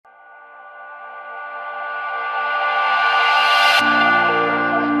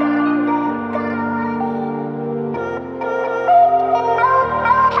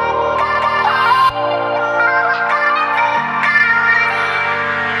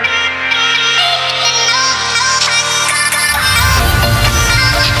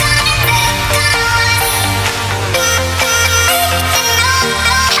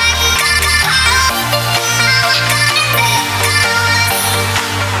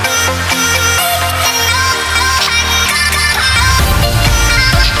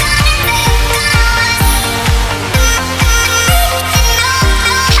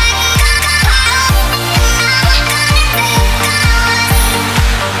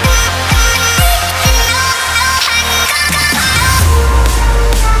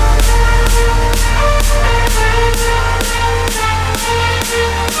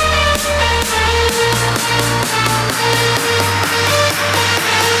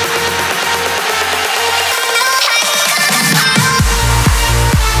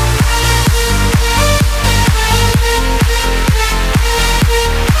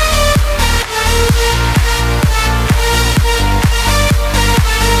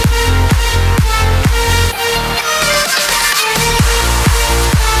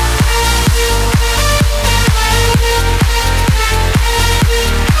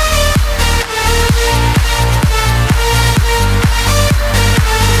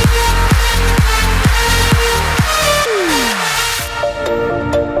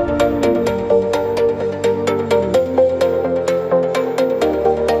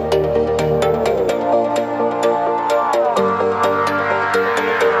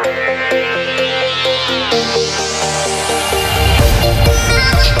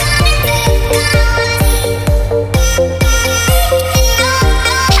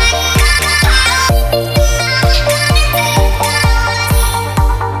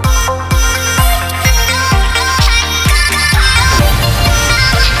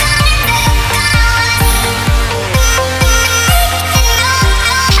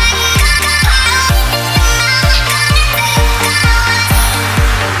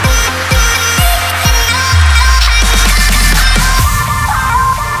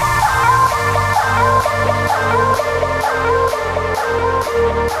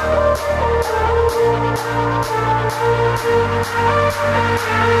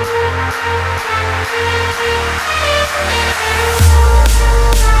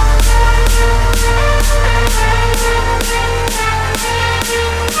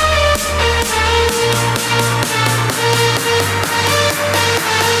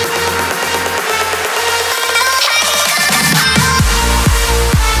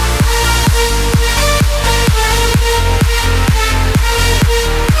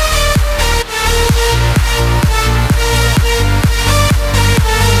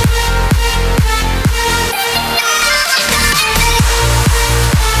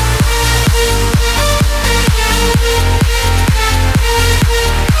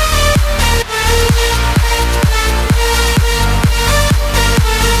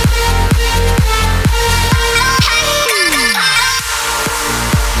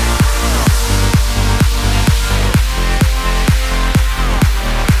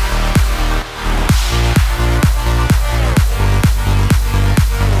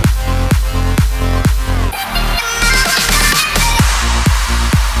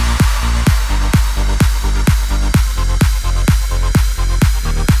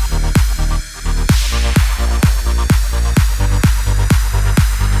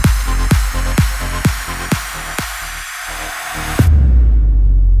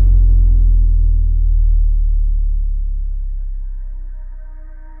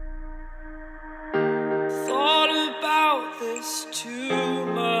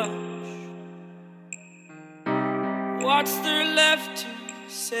What's there left to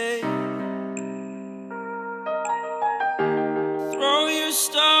say? Throw your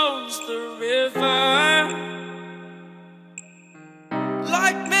stones the river.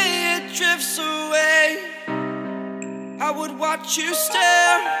 Like me it drifts away. I would watch you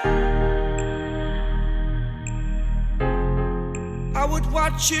stare. I would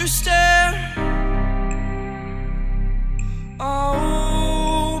watch you stare.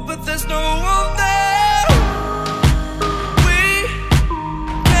 Oh, but there's no one there.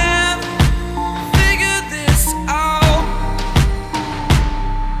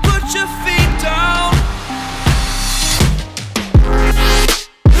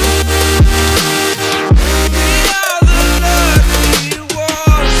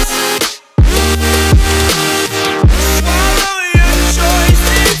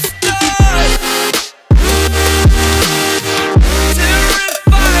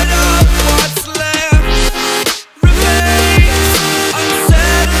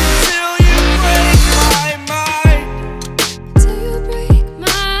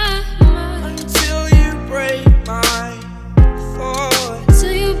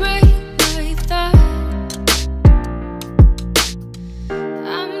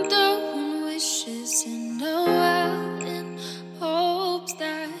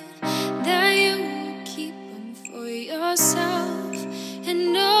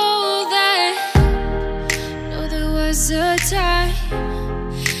 A time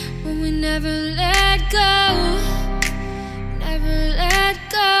when we never let go, never let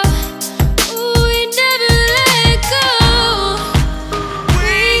go. Ooh, we never let go.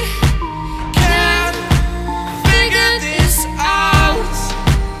 We can figure this out.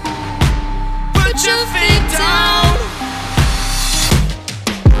 Put your feet down.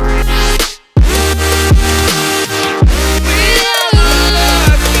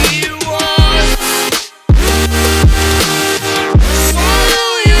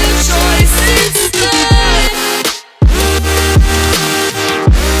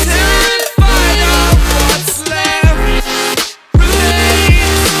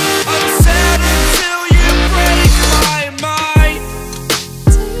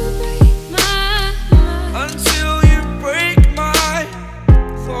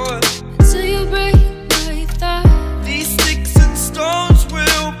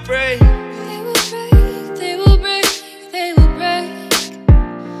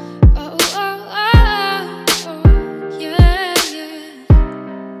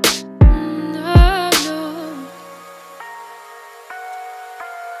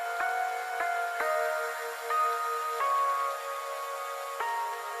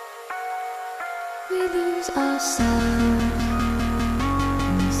 We lose ourselves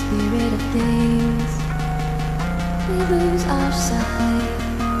in the spirit of things. We lose our sight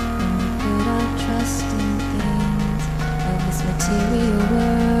when we put our trust in things of this material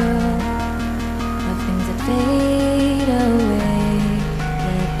world, of things that fade away.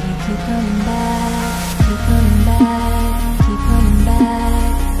 Yet you keep coming back, keep coming back, keep coming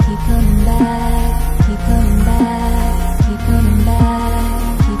back, keep coming back, keep coming back, keep coming back, keep coming back.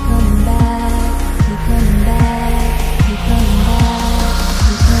 Keep coming back, keep coming back,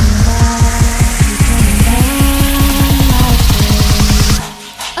 keep coming back, keep coming back, my friend.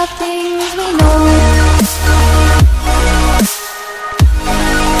 'cause we know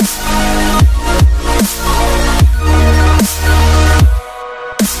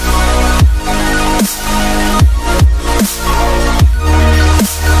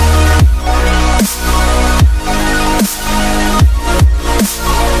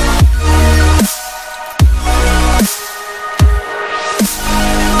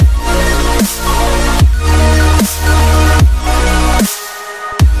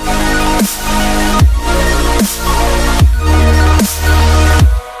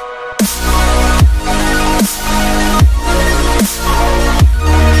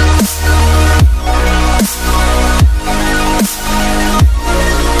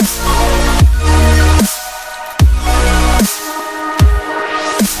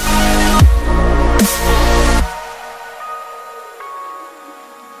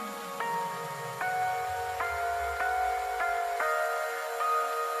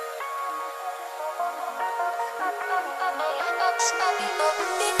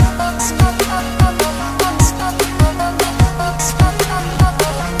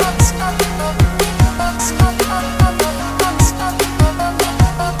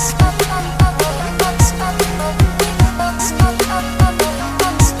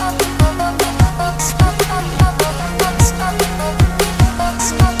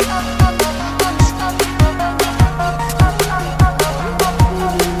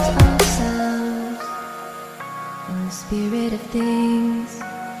spirit of things.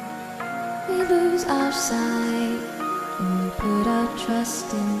 We lose our sight when we put our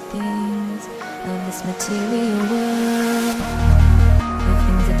trust in things of this material world.